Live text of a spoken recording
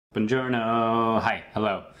Buongiorno, hi,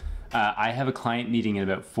 hello. I have a client meeting in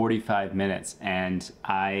about 45 minutes and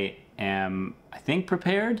I am, I think,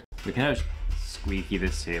 prepared. Look at how squeaky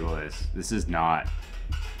this table is. This is not,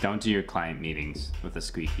 don't do your client meetings with a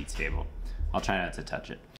squeaky table. I'll try not to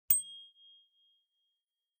touch it.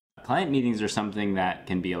 Client meetings are something that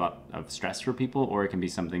can be a lot of stress for people, or it can be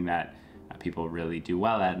something that people really do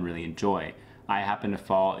well at and really enjoy. I happen to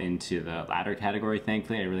fall into the latter category,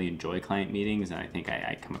 thankfully. I really enjoy client meetings, and I think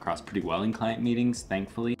I come across pretty well in client meetings,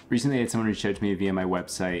 thankfully. Recently, I had someone reach out to me via my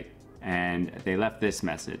website, and they left this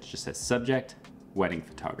message. Just says, subject, wedding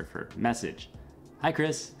photographer. Message, hi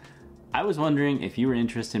Chris. I was wondering if you were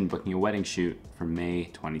interested in booking a wedding shoot for May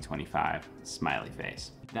 2025, smiley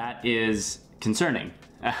face. That is concerning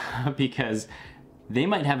because they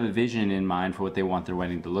might have a vision in mind for what they want their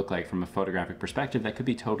wedding to look like from a photographic perspective that could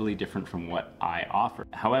be totally different from what I offer.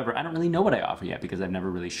 However, I don't really know what I offer yet because I've never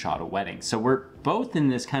really shot a wedding. So we're both in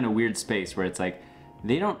this kind of weird space where it's like,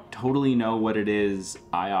 they don't totally know what it is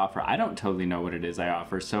I offer. I don't totally know what it is I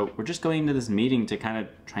offer. So we're just going into this meeting to kind of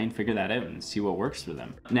try and figure that out and see what works for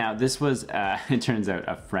them. Now, this was, it turns out,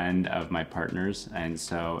 a friend of my partner's. And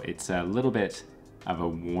so it's a little bit of a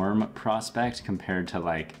warm prospect compared to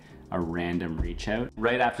like a random reach out.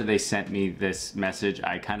 Right after they sent me this message,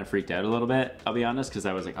 I kind of freaked out a little bit, I'll be honest, because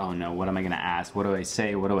I was like, oh no, what am I gonna ask? What do I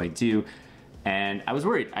say? What do I do? And I was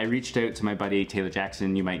worried. I reached out to my buddy, Taylor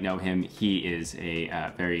Jackson. You might know him. He is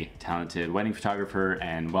a very talented wedding photographer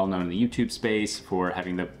and well-known in the YouTube space for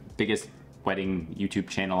having the biggest wedding YouTube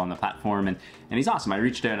channel on the platform. And he's awesome. I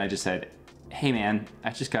reached out and I just said, hey man, I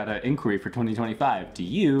just got an inquiry for 2025. Do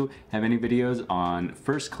you have any videos on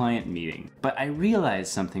first client meeting? But I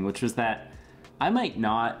realized something, which was that I might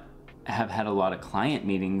not have had a lot of client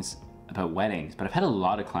meetings about weddings, but I've had a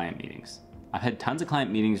lot of client meetings. I've had tons of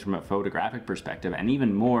client meetings from a photographic perspective, and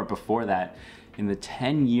even more before that. In the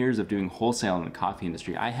 10 years of doing wholesale in the coffee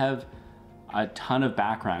industry, I have a ton of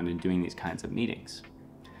background in doing these kinds of meetings.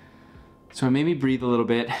 So it made me breathe a little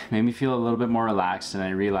bit, made me feel a little bit more relaxed, and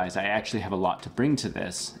I realized I actually have a lot to bring to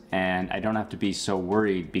this, and I don't have to be so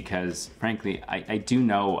worried because, frankly, I do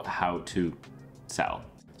know how to sell.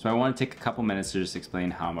 So I want to take a couple minutes to just explain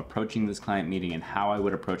how I'm approaching this client meeting and how I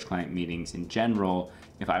would approach client meetings in general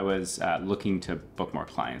if I was looking to book more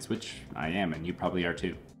clients, which I am, and you probably are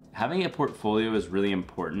too. Having a portfolio is really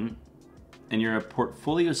important, and your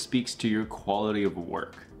portfolio speaks to your quality of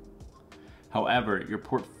work. However, your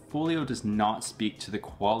portfolio does not speak to the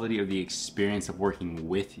quality of the experience of working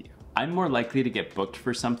with you. I'm more likely to get booked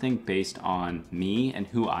for something based on me and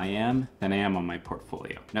who I am than I am on my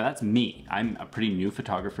portfolio. Now that's me. I'm a pretty new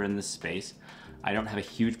photographer in this space. I don't have a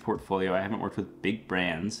huge portfolio. I haven't worked with big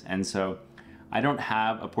brands, and so I don't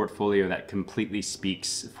have a portfolio that completely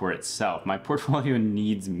speaks for itself. My portfolio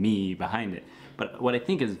needs me behind it. But what I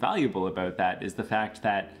think is valuable about that is the fact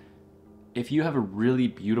that if you have a really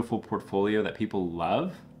beautiful portfolio that people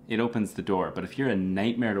love, it opens the door. But if you're a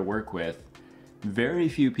nightmare to work with, very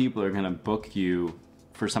few people are gonna book you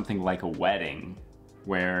for something like a wedding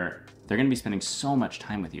where they're gonna be spending so much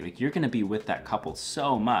time with you. Like, you're gonna be with that couple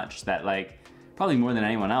so much that, like, probably more than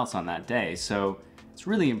anyone else on that day. So it's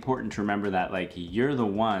really important to remember that, like, you're the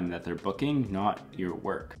one that they're booking, not your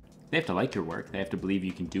work. They have to like your work. They have to believe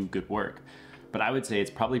you can do good work. But I would say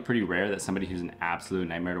it's probably pretty rare that somebody who's an absolute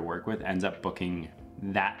nightmare to work with ends up booking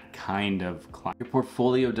that kind of client. Your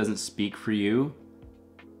portfolio doesn't speak for you.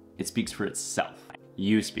 It speaks for itself.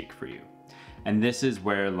 You speak for you. And this is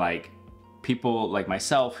where, like, people like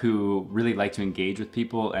myself who really like to engage with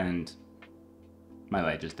people, and my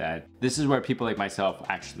light just died. This is where people like myself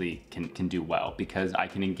actually can do well, because I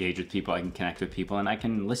can engage with people, I can connect with people, and I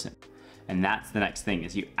can listen. And that's the next thing,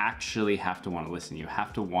 is you actually have to want to listen. You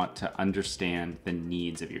have to want to understand the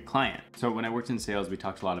needs of your client. So when I worked in sales, we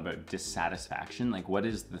talked a lot about dissatisfaction. Like, what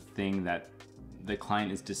is the thing that the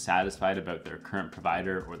client is dissatisfied about their current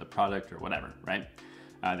provider or the product or whatever, right?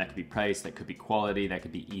 That could be price, that could be quality, that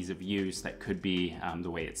could be ease of use, that could be the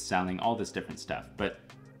way it's selling, all this different stuff. But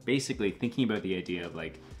basically thinking about the idea of,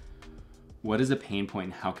 like, what is a pain point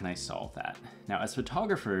and how can I solve that? Now, as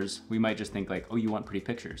photographers, we might just think like, oh, you want pretty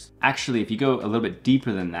pictures. Actually, if you go a little bit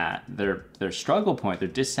deeper than that, their struggle point, their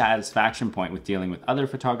dissatisfaction point with dealing with other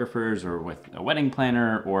photographers or with a wedding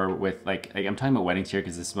planner or with, like I'm talking about weddings here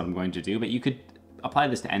because this is what I'm going to do, but you could apply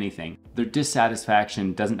this to anything. Their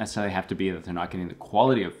dissatisfaction doesn't necessarily have to be that they're not getting the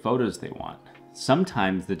quality of photos they want.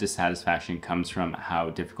 Sometimes the dissatisfaction comes from how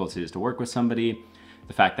difficult it is to work with somebody,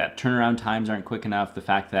 the fact that turnaround times aren't quick enough, the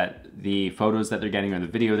fact that the photos that they're getting or the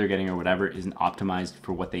video they're getting or whatever isn't optimized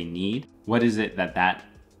for what they need. What is it that that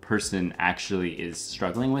person actually is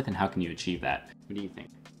struggling with, and how can you achieve that? What do you think?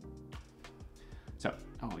 So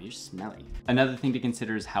Oh, you're smelly. Another thing to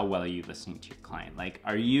consider is how well are you listening to your client? Like,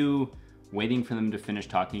 are you waiting for them to finish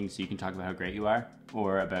talking so you can talk about how great you are,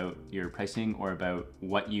 or about your pricing, or about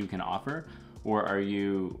what you can offer? Or are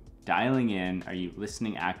you dialing in? Are you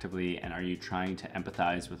listening actively? And are you trying to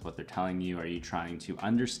empathize with what they're telling you? Are you trying to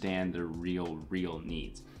understand their real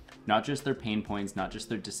needs? Not just their pain points, not just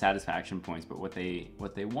their dissatisfaction points, but what they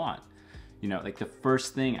want. You know, like the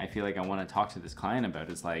first thing I feel like I want to talk to this client about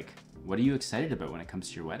is like, what are you excited about when it comes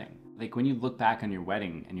to your wedding? Like when you look back on your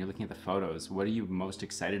wedding and you're looking at the photos, what are you most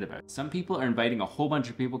excited about? Some people are inviting a whole bunch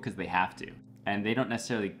of people because they have to, and they don't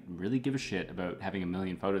necessarily really give a shit about having a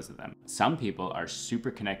million photos of them. Some people are super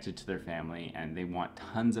connected to their family and they want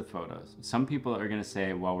tons of photos. Some people are gonna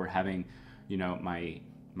say, well, we're having, you know, my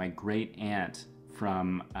great aunt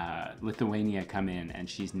from Lithuania come in and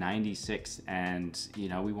she's 96, and you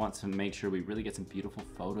know, we want to make sure we really get some beautiful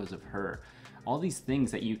photos of her. All these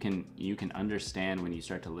things that you can understand when you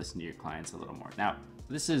start to listen to your clients a little more. Now,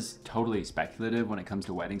 this is totally speculative when it comes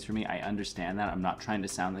to weddings for me. I understand that. I'm not trying to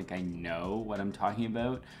sound like I know what I'm talking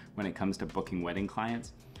about when it comes to booking wedding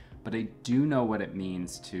clients, but I do know what it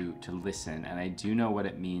means to listen, and I do know what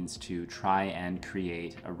it means to try and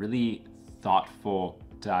create a really thoughtful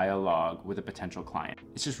dialogue with a potential client.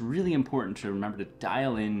 It's just really important to remember to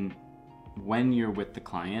dial in when you're with the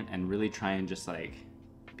client and really try and just like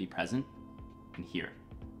be present and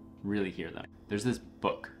really hear them. There's this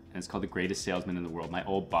book and it's called The Greatest Salesman in the World. My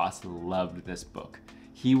old boss loved this book.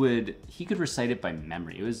 He could recite it by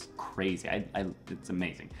memory. It was crazy. It's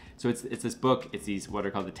amazing. So it's this book. It's these what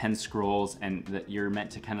are called the 10 scrolls, and that you're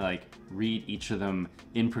meant to kind of like read each of them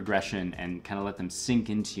in progression and kind of let them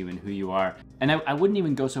sink into you and who you are. And I wouldn't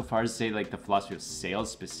even go so far as to say like the philosophy of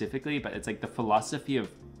sales specifically, but it's like the philosophy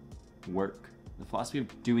of work, the philosophy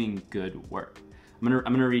of doing good work. I'm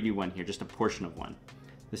gonna read you one here, just a portion of one.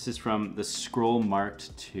 This is from the scroll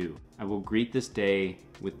marked 2. I will greet this day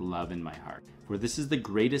with love in my heart, for this is the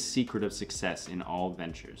greatest secret of success in all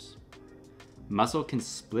ventures. Muscle can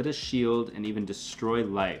split a shield and even destroy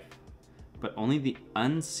life, but only the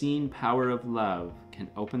unseen power of love can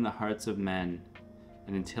open the hearts of men.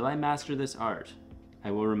 And until I master this art,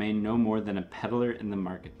 I will remain no more than a peddler in the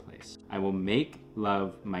marketplace. I will make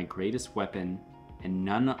love my greatest weapon, and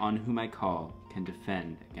none on whom I call can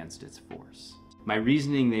defend against its force. My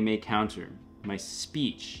reasoning they may counter, my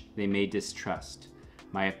speech they may distrust,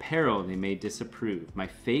 my apparel they may disapprove, my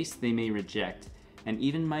face they may reject, and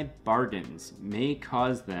even my bargains may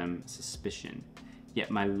cause them suspicion. Yet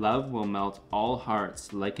my love will melt all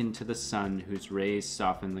hearts likened to the sun whose rays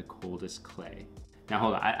soften the coldest clay. Now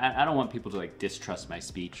hold on, I don't want people to like distrust my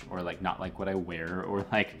speech or like not like what I wear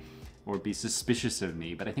or be suspicious of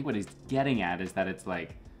me, but I think what he's getting at is that it's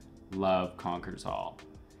like love conquers all.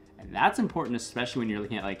 And that's important, especially when you're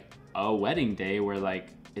looking at like a wedding day where like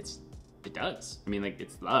it does. I mean, like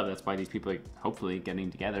it's love. That's why these people are hopefully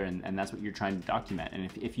getting together, and that's what you're trying to document. And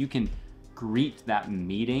if you can greet that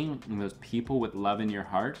meeting and those people with love in your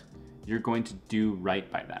heart, you're going to do right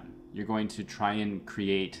by them. You're going to try and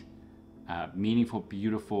create meaningful,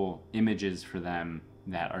 beautiful images for them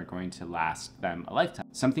that are going to last them a lifetime.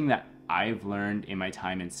 Something that I've learned in my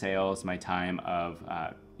time in sales, my time of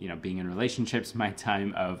being in relationships, my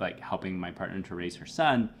time of like helping my partner to raise her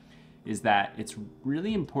son, is that it's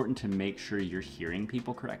really important to make sure you're hearing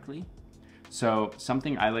people correctly. So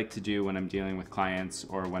something I like to do when I'm dealing with clients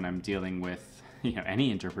or when I'm dealing with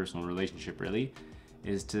any interpersonal relationship really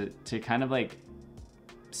is to kind of like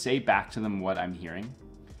say back to them what I'm hearing.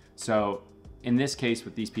 So in this case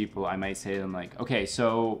with these people, I might say to them like, okay,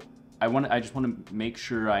 so I just want to make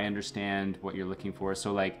sure I understand what you're looking for.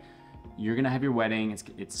 So like, you're gonna have your wedding,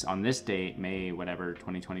 it's on this date, May whatever,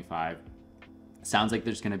 2025. Sounds like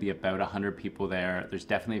there's gonna be about 100 people there. There's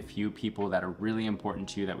definitely a few people that are really important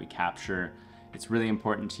to you that we capture. It's really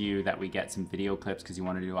important to you that we get some video clips because you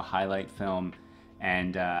want to do a highlight film.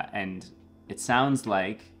 And it sounds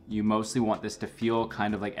like you mostly want this to feel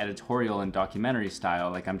kind of like editorial and documentary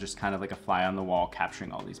style, like I'm just kind of like a fly on the wall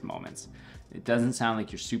capturing all these moments. It doesn't sound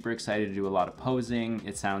like you're super excited to do a lot of posing.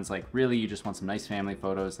 It sounds like really you just want some nice family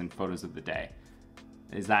photos and photos of the day.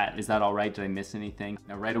 Is that all right? Did I miss anything?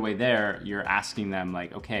 Now right away there, you're asking them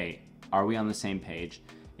like, okay, are we on the same page?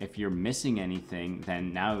 If you're missing anything,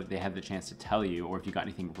 then now they have the chance to tell you, or if you got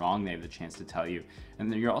anything wrong, they have the chance to tell you.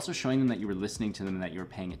 And then you're also showing them that you were listening to them and that you were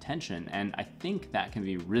paying attention. And I think that can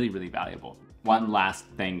be really, really valuable. One last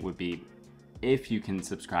thing would be, if you can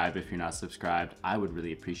subscribe, if you're not subscribed, I would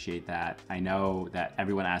really appreciate that. I know that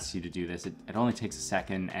everyone asks you to do this. It only takes a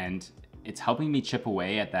second, and it's helping me chip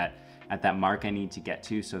away at that mark I need to get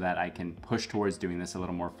to so that I can push towards doing this a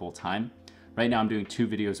little more full time. Right now I'm doing 2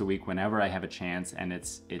 videos a week whenever I have a chance, and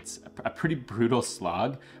it's a pretty brutal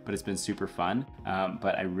slog, but it's been super fun.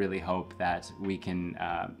 But I really hope that we can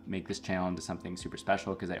make this channel into something super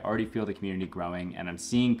special, because I already feel the community growing, and I'm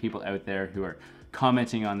seeing people out there who are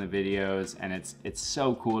commenting on the videos, and it's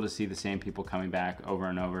so cool to see the same people coming back over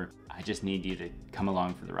and over. I just need you to come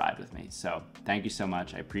along for the ride with me. So thank you so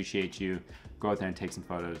much. I appreciate you. Go out there and take some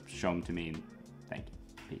photos, show them to me. Thank you.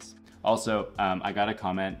 Peace. Also, I got a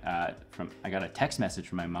comment I got a text message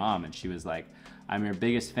from my mom, and she was like, "I'm your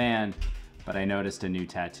biggest fan, but I noticed a new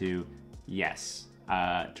tattoo." Yes,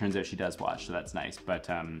 turns out she does watch, so that's nice. But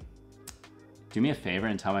do me a favor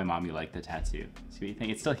and tell my mom you like the tattoo. See what you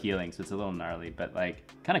think. It's still healing, so it's a little gnarly, but like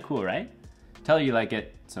kind of cool, right? Tell her you like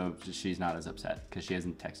it, so she's not as upset, because she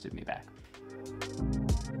hasn't texted me back.